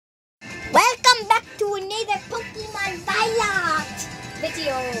Welcome back to another Pokemon Violet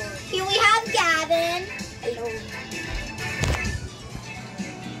video. Here we have Gavin. Hello.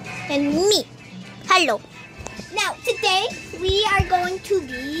 And me. Hello. Now, today we are going to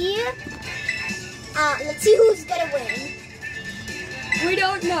be, let's see who's gonna win. We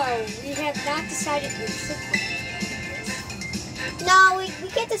don't know. We have not decided yet. No, we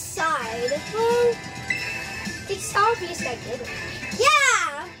can't decide. Well, it's obvious I did it.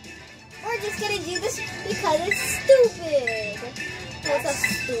 Yeah! We're just gonna do this because it's stupid. What's so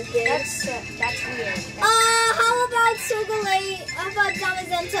stupid? That's weird. How about Sugale, how about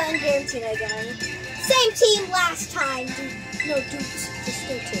Zamazenta and Garantina again? Same team last time. No, dudes. Just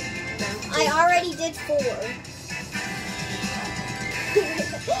do two. No, I already did 4.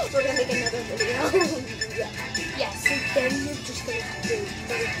 We're gonna make another video. Yes, and then you're just gonna do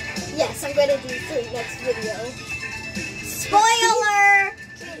 3. Yes, I'm gonna do 3 next video. Spoiler!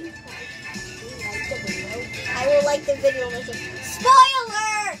 I will like the video.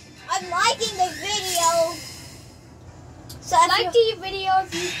 Spoiler! I'm liking the video. So Like the video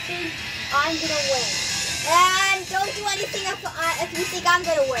if you think I'm gonna win. And don't do anything if you think I'm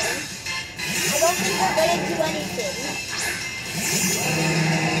gonna win. I don't think we're gonna do anything.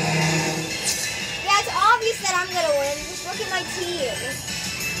 Yeah, it's obvious that I'm gonna win. Just look at my team.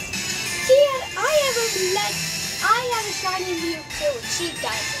 See, I have a shiny Mew too. She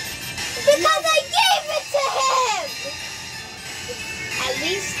doesn't. Because I gave it to him! At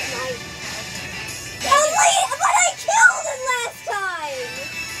least But I killed him last time!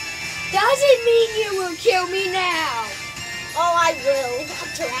 doesn't mean you will kill me now. Oh, I will.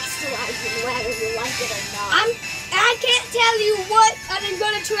 I'll terrestrialize you whether you like it or not. I can't tell you what I'm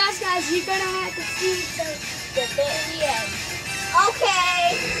gonna terrestrialize. You're gonna have to see the very end.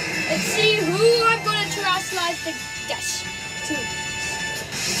 Okay. And see who I'm gonna terrestrialize the dash to.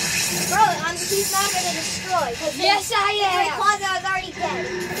 Bro, he's not gonna destroy. Yes, I am. Because I was already dead.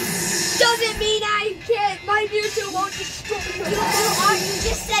 Doesn't mean I can't. My Mewtwo won't destroy you. You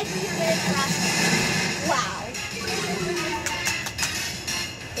just said you were gonna terrestrialize. Wow.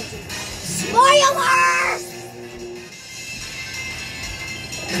 Spoiler!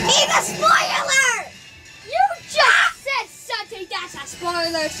 He's a spoiler! You just said something that's a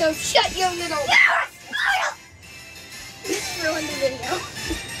spoiler, so shut your little. You're a spoiler! Just ruined the video.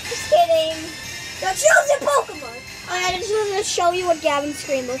 Just kidding. Now choose your Pokemon. I just want to show you what Gavin's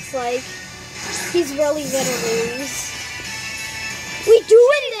screen looks like. He's really gonna lose. We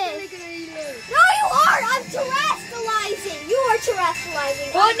doing this. No, you aren't. I'm terrestrializing. You are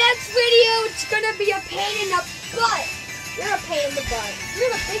terrestrializing. Well, next video it's gonna be a pain in the butt. You're a pain in the butt.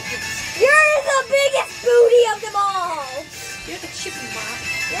 You're the biggest. You're the biggest booty of them all. You're the chicken mom.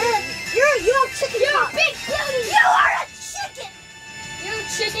 You have chicken. You're pox. a big booty. You are a chicken. You're a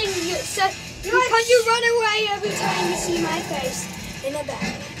chicken. Because you run away every time you see my face in the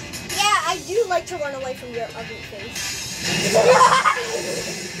back. Yeah, I do like to run away from your ugly face.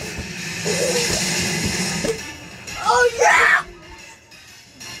 Oh yeah!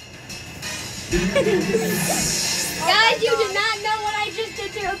 Guys, you did not know what I just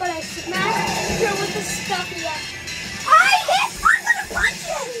did to her, but I smashed her with the stuffy up. I'm gonna punch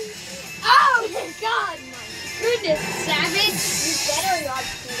him! Oh my god, my goodness, savage! You better not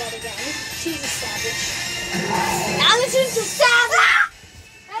do that again. She's a savage. Allison's a savage!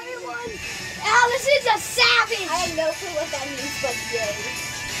 Everyone, Allison's a savage! I have no clue what that means, but yay.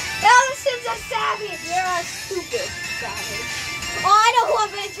 Allison's a savage! You're a stupid savage. Oh, I know who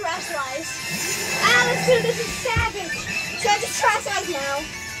I'm gonna terrestrialize. Allison is a savage! Should I just terrestrialize now?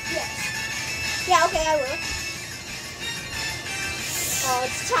 Yes. Yeah, okay, I will. Oh,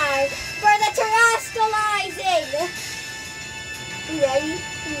 it's time for the terrestrializing! You ready?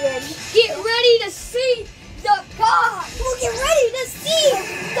 You ready? Get ready to see the god! We'll get ready to see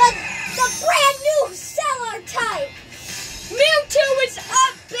the brand new seller type! Mewtwo is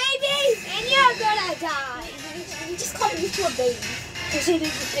up, baby! And you're gonna die! You just called Mewtwo a baby. Because it is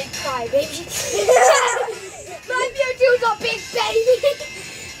a big cry, baby. My Mewtwo's a big baby!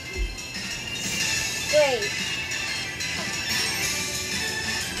 Great.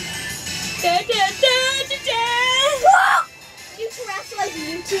 Da, da, da, da, da. Ah! You terrestrialize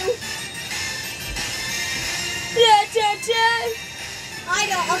Mewtwo? Da, da, da. I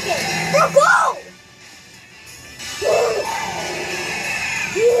know, okay. Bro, go!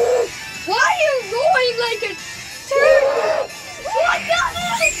 Why are you roaring like a turtle? Oh, no!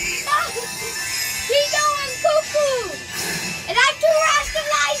 You know I'm cuckoo! And I'm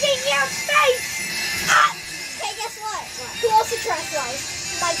terrestrializing your face! Ah! Hey, guess what? Who else to terrestrialize?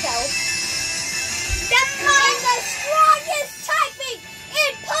 Myself. And the strongest typing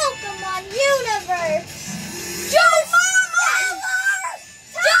in Pokemon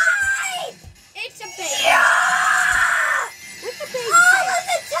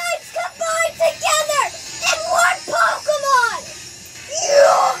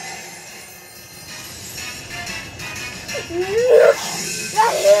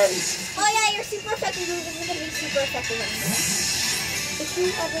Got him! Oh yeah, your super effective move isn't gonna be super effective anymore. If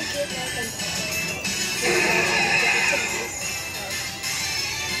you ever get like a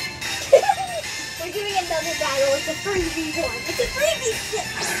we're doing another battle. It's a 3v1. It's a 3v6.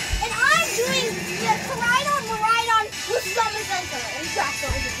 And I'm doing the Koraidon with Summerzenka and Crash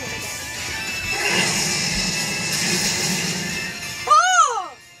on him again.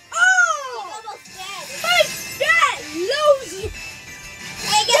 Oh! He's almost dead. My dad loses!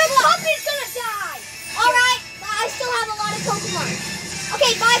 Hey, guess what? Puppy's gonna die! Alright, I still have a lot of Pokemon.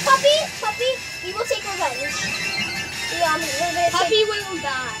 Okay, bye, Puppy. Puppy, we will take revenge. Yeah, we're gonna Puppy will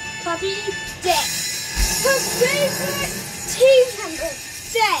die. Puppy dead. Her favorite team member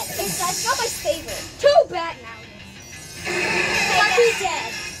dead. That's not my favorite. Too bad now. Puppy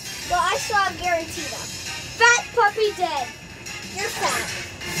dead. Well, I still have Garantina. Fat puppy dead. You're fat.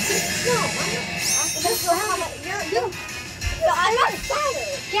 No, I'm not fat. No, I'm not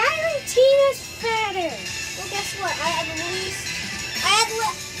fatter. Garantina's fatter. Well, guess what?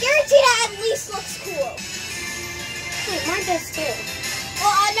 Garantina at least looks cool. Wait, mine does too.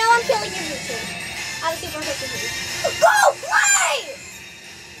 Well, now I'm killing your YouTube. I'm super effective. Go play!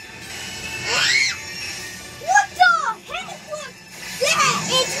 What the heck was that?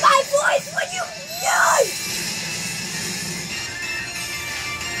 It's my voice when you yell!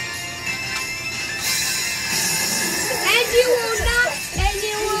 And you will not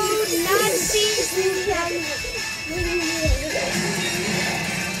see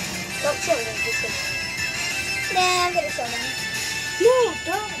Don't show them, just kidding. Nah, I'm gonna show them. No,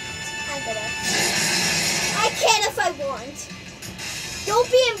 don't. I'm gonna. I can if I want. Don't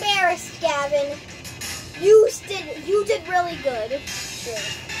be embarrassed, Gavin. You did really good. Sure.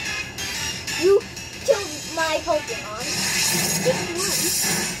 You killed my Pokemon.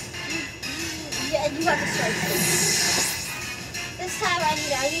 Yeah, you got the strike. This time I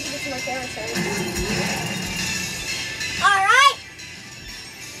need to get to my camera started.